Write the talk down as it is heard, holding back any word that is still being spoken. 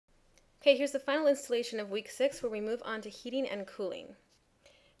Okay, here's the final installation of week 6 where we move on to heating and cooling.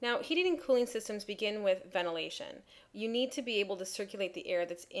 Now, heating and cooling systems begin with ventilation. You need to be able to circulate the air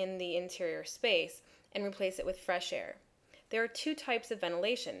that's in the interior space and replace it with fresh air. There are two types of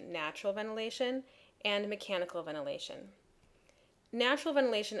ventilation, natural ventilation and mechanical ventilation. Natural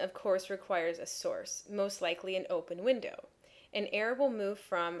ventilation, of course, requires a source, most likely an open window, and air will move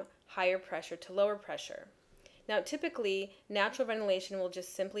from higher pressure to lower pressure. Now, typically, natural ventilation will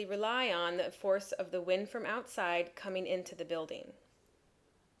just simply rely on the force of the wind from outside coming into the building.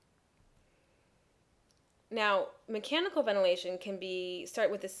 Now, mechanical ventilation can start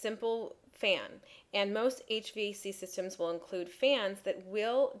with a simple fan, and most HVAC systems will include fans that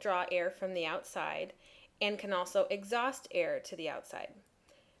will draw air from the outside and can also exhaust air to the outside.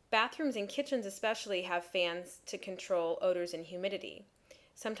 Bathrooms and kitchens especially have fans to control odors and humidity.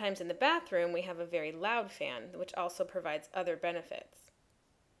 Sometimes in the bathroom we have a very loud fan, which also provides other benefits.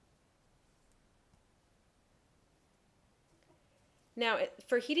 Now,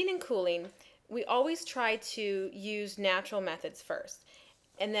 for heating and cooling, we always try to use natural methods first.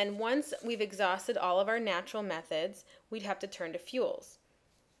 And then once we've exhausted all of our natural methods, we'd have to turn to fuels.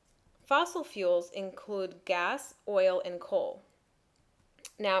 Fossil fuels include gas, oil, and coal.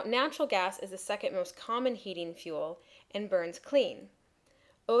 Now, natural gas is the second most common heating fuel and burns clean.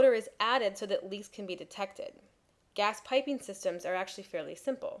 Odor is added so that leaks can be detected. Gas piping systems are actually fairly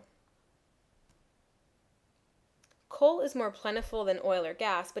simple. Coal is more plentiful than oil or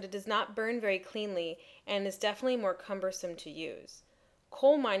gas, but it does not burn very cleanly and is definitely more cumbersome to use.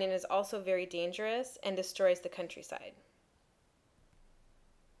 Coal mining is also very dangerous and destroys the countryside.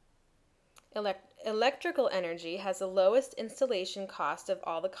 Electrical energy has the lowest installation cost of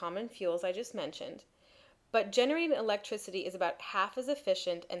all the common fuels I just mentioned, but generating electricity is about half as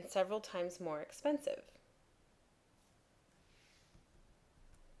efficient and several times more expensive.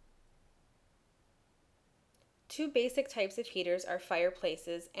 Two basic types of heaters are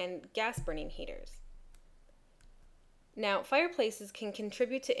fireplaces and gas-burning heaters. Now, fireplaces can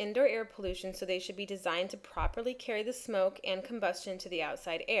contribute to indoor air pollution, so they should be designed to properly carry the smoke and combustion to the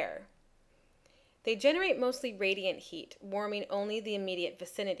outside air. They generate mostly radiant heat, warming only the immediate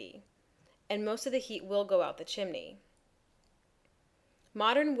vicinity, and most of the heat will go out the chimney.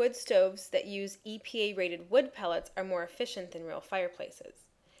 Modern wood stoves that use EPA-rated wood pellets are more efficient than real fireplaces.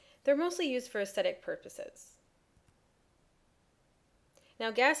 They're mostly used for aesthetic purposes. Now,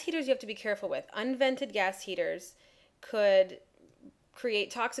 gas heaters you have to be careful with. Unvented gas heaters could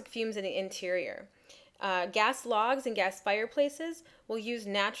create toxic fumes in the interior. Gas logs and gas fireplaces will use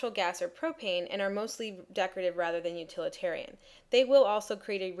natural gas or propane and are mostly decorative rather than utilitarian. They will also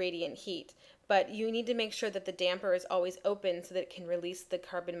create a radiant heat, but you need to make sure that the damper is always open so that it can release the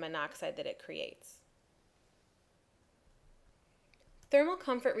carbon monoxide that it creates. Thermal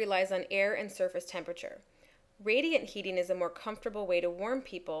comfort relies on air and surface temperature. Radiant heating is a more comfortable way to warm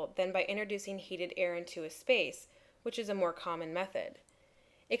people than by introducing heated air into a space, which is a more common method.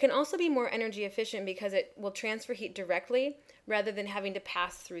 It can also be more energy efficient because it will transfer heat directly rather than having to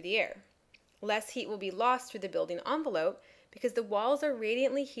pass through the air. Less heat will be lost through the building envelope because the walls are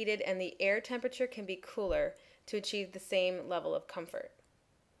radiantly heated and the air temperature can be cooler to achieve the same level of comfort.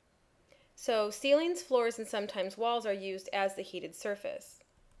 So ceilings, floors, and sometimes walls are used as the heated surface.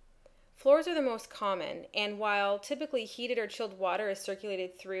 Floors are the most common, and while typically heated or chilled water is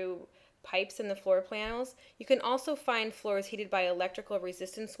circulated through pipes in the floor panels, you can also find floors heated by electrical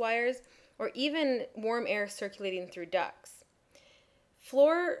resistance wires or even warm air circulating through ducts.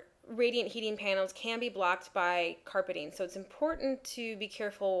 Floor radiant heating panels can be blocked by carpeting, so it's important to be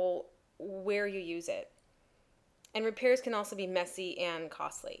careful where you use it. And repairs can also be messy and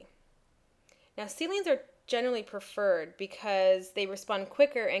costly. Now, ceilings are generally preferred because they respond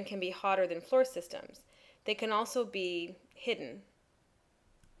quicker and can be hotter than floor systems. They can also be hidden.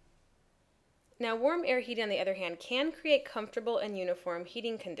 Now, warm air heating, on the other hand, can create comfortable and uniform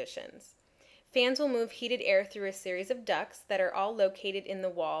heating conditions. Fans will move heated air through a series of ducts that are all located in the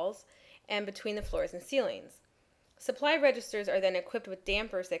walls and between the floors and ceilings. Supply registers are then equipped with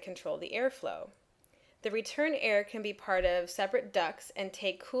dampers that control the airflow. The return air can be part of separate ducts and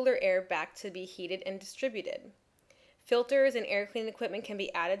take cooler air back to be heated and distributed. Filters and air cleaning equipment can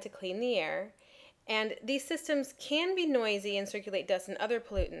be added to clean the air, and these systems can be noisy and circulate dust and other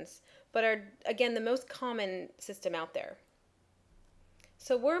pollutants, but are, again, the most common system out there.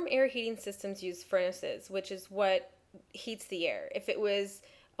 So warm air heating systems use furnaces, which is what heats the air. If it was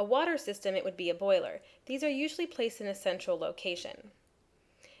a water system, it would be a boiler. These are usually placed in a central location.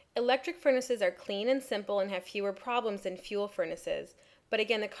 Electric furnaces are clean and simple and have fewer problems than fuel furnaces, but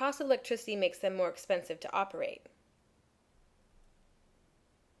again, the cost of electricity makes them more expensive to operate.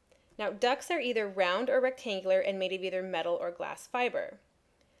 Now, ducts are either round or rectangular and made of either metal or glass fiber.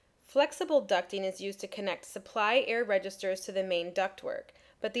 Flexible ducting is used to connect supply air registers to the main ductwork,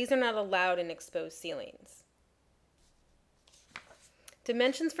 but these are not allowed in exposed ceilings.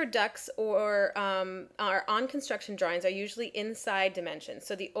 Dimensions for ducts are on construction drawings are usually inside dimensions,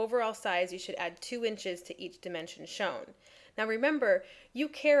 so the overall size you should add 2 inches to each dimension shown. Now remember, you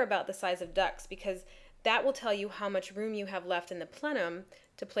care about the size of ducts because that will tell you how much room you have left in the plenum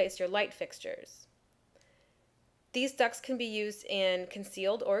to place your light fixtures. These ducts can be used in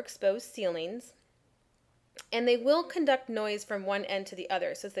concealed or exposed ceilings, and they will conduct noise from one end to the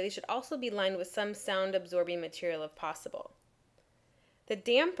other, so they should also be lined with some sound-absorbing material if possible. The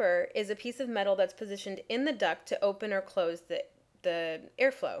damper is a piece of metal that's positioned in the duct to open or close the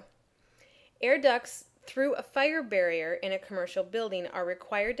airflow. Air ducts through a fire barrier in a commercial building are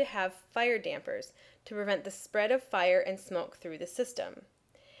required to have fire dampers to prevent the spread of fire and smoke through the system.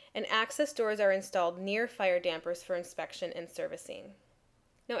 And access doors are installed near fire dampers for inspection and servicing.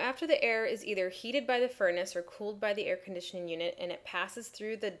 Now, after the air is either heated by the furnace or cooled by the air conditioning unit and it passes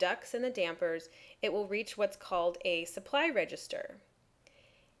through the ducts and the dampers, it will reach what's called a supply register.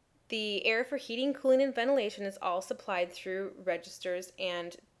 The air for heating, cooling, and ventilation is all supplied through registers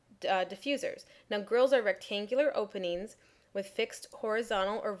and diffusers. Now, grills are rectangular openings with fixed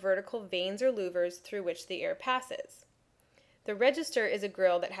horizontal or vertical vanes or louvers through which the air passes. The register is a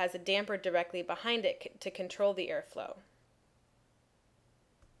grill that has a damper directly behind it to control the airflow.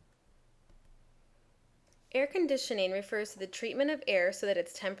 Air conditioning refers to the treatment of air so that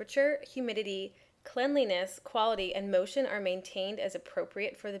its temperature, humidity, cleanliness, quality, and motion are maintained as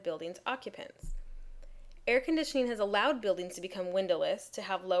appropriate for the building's occupants. Air conditioning has allowed buildings to become windowless, to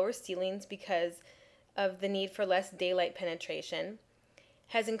have lower ceilings because of the need for less daylight penetration,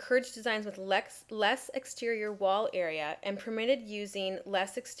 has encouraged designs with less exterior wall area, and permitted using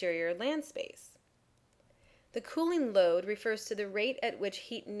less exterior land space. The cooling load refers to the rate at which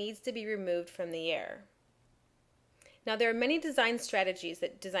heat needs to be removed from the air. Now, there are many design strategies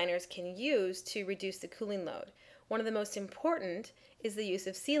that designers can use to reduce the cooling load. One of the most important is the use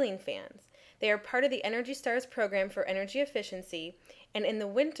of ceiling fans. They are part of the Energy Stars program for energy efficiency, and in the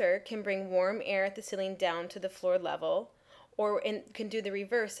winter can bring warm air at the ceiling down to the floor level, or can do the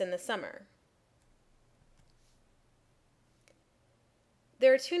reverse in the summer.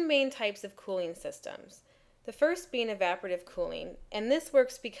 There are 2 main types of cooling systems. The first being evaporative cooling, and this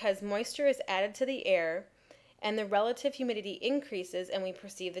works because moisture is added to the air and the relative humidity increases and we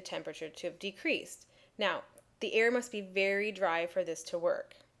perceive the temperature to have decreased. Now, the air must be very dry for this to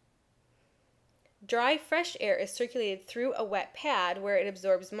work. Dry, fresh air is circulated through a wet pad where it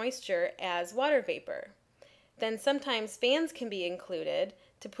absorbs moisture as water vapor. Then sometimes fans can be included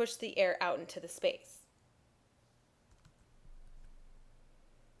to push the air out into the space.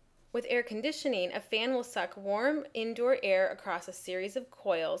 With air conditioning, a fan will suck warm indoor air across a series of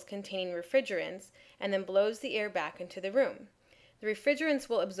coils containing refrigerants and then blows the air back into the room. The refrigerants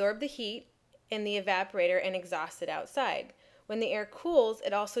will absorb the heat in the evaporator and exhaust it outside. When the air cools,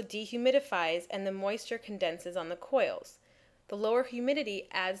 it also dehumidifies and the moisture condenses on the coils. The lower humidity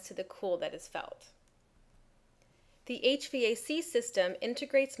adds to the cool that is felt. The HVAC system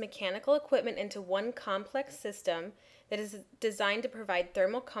integrates mechanical equipment into one complex system that is designed to provide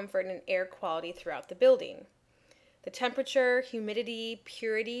thermal comfort and air quality throughout the building. The temperature, humidity,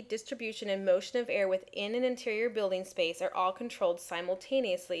 purity, distribution, and motion of air within an interior building space are all controlled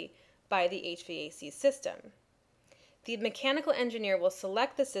simultaneously by the HVAC system. The mechanical engineer will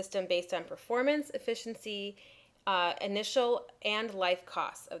select the system based on performance, efficiency, initial, and life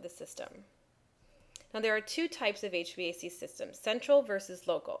costs of the system. Now, there are 2 types of HVAC systems, central versus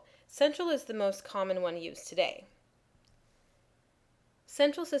local. Central is the most common one used today.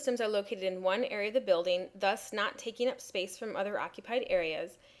 Central systems are located in one area of the building, thus not taking up space from other occupied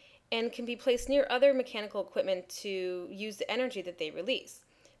areas, and can be placed near other mechanical equipment to use the energy that they release.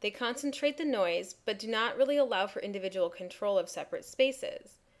 They concentrate the noise, but do not really allow for individual control of separate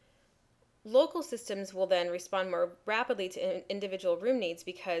spaces. Local systems will then respond more rapidly to individual room needs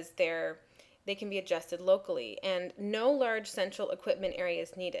because they can be adjusted locally, and no large central equipment area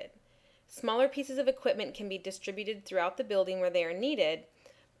is needed. Smaller pieces of equipment can be distributed throughout the building where they are needed,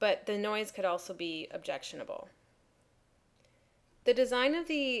 but the noise could also be objectionable. The design of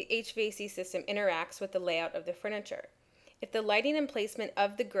the HVAC system interacts with the layout of the furniture. If the lighting and placement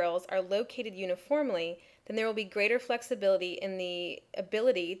of the grills are located uniformly, then there will be greater flexibility in the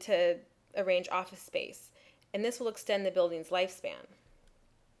ability to arrange office space, and this will extend the building's lifespan.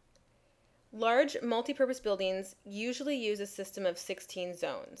 Large multipurpose buildings usually use a system of 16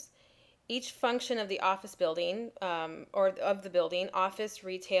 zones. Each function of the office building, or of the building, office,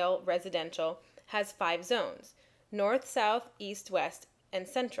 retail, residential, has 5 zones: north, south, east, west, and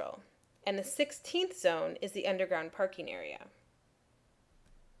central. And the 16th zone is the underground parking area.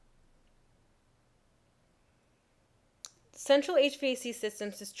 Central HVAC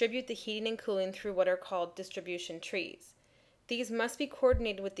systems distribute the heating and cooling through what are called distribution trees. These must be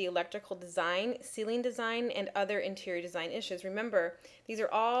coordinated with the electrical design, ceiling design, and other interior design issues. Remember, these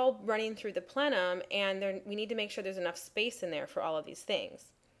are all running through the plenum, and we need to make sure there's enough space in there for all of these things.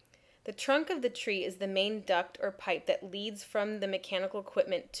 The trunk of the tree is the main duct or pipe that leads from the mechanical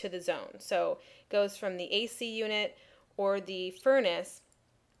equipment to the zone. So it goes from the AC unit or the furnace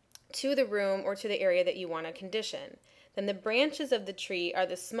to the room or to the area that you want to condition. Then the branches of the tree are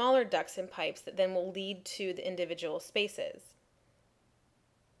the smaller ducts and pipes that then will lead to the individual spaces.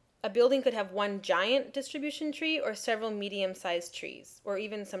 A building could have one giant distribution tree or several medium-sized trees, or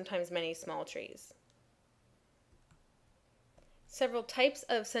even sometimes many small trees. Several types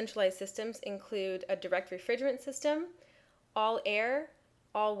of centralized systems include a direct refrigerant system, all air,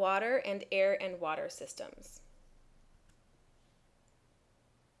 all water, and air and water systems.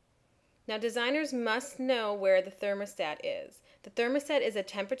 Now, designers must know where the thermostat is. The thermostat is a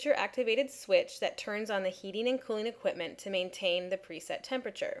temperature-activated switch that turns on the heating and cooling equipment to maintain the preset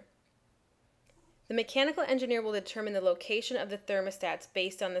temperature. The mechanical engineer will determine the location of the thermostats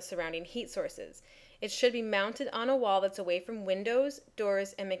based on the surrounding heat sources. It should be mounted on a wall that's away from windows,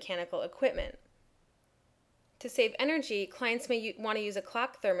 doors, and mechanical equipment. To save energy, clients may want to use a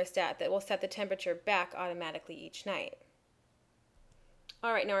clock thermostat that will set the temperature back automatically each night.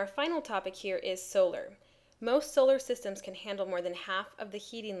 All right, now our final topic here is solar. Most solar systems can handle more than half of the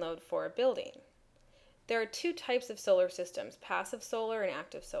heating load for a building. There are 2 types of solar systems, passive solar and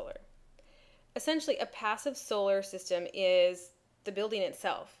active solar. Essentially, a passive solar system is the building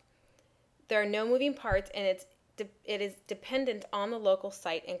itself. There are no moving parts, and it is dependent on the local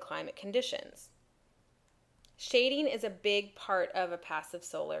site and climate conditions. Shading is a big part of a passive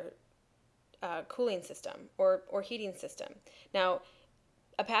solar cooling system or heating system. Now,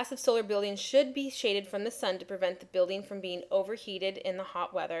 a passive solar building should be shaded from the sun to prevent the building from being overheated in the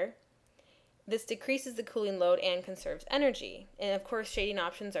hot weather. This decreases the cooling load and conserves energy. And of course, shading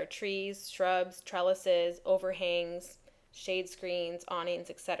options are trees, shrubs, trellises, overhangs, shade screens, awnings,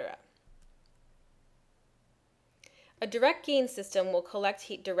 etc. A direct gain system will collect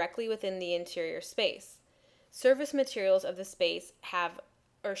heat directly within the interior space. Surface materials of the space have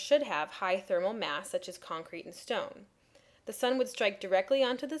or should have high thermal mass, such as concrete and stone. The sun would strike directly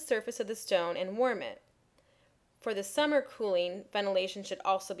onto the surface of the stone and warm it. For the summer cooling, ventilation should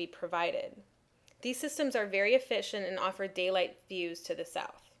also be provided. These systems are very efficient and offer daylight views to the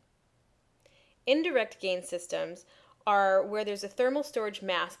south. Indirect gain systems are where there's a thermal storage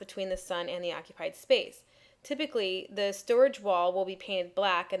mass between the sun and the occupied space. Typically, the storage wall will be painted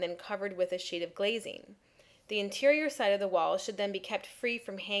black and then covered with a sheet of glazing. The interior side of the wall should then be kept free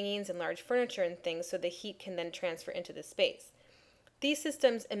from hangings and large furniture and things so the heat can then transfer into the space. These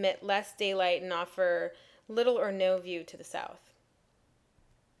systems emit less daylight and offer little or no view to the south.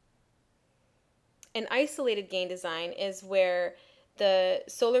 An isolated gain design is where the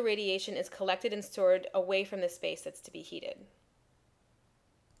solar radiation is collected and stored away from the space that's to be heated.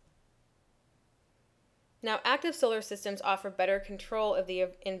 Now, active solar systems offer better control of the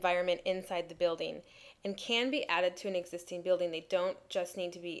environment inside the building and can be added to an existing building. They don't just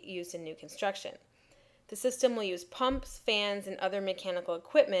need to be used in new construction. The system will use pumps, fans, and other mechanical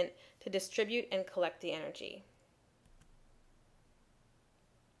equipment to distribute and collect the energy.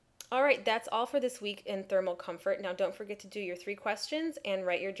 All right, that's all for this week in thermal comfort. Now, don't forget to do your 3 questions and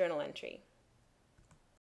write your journal entry.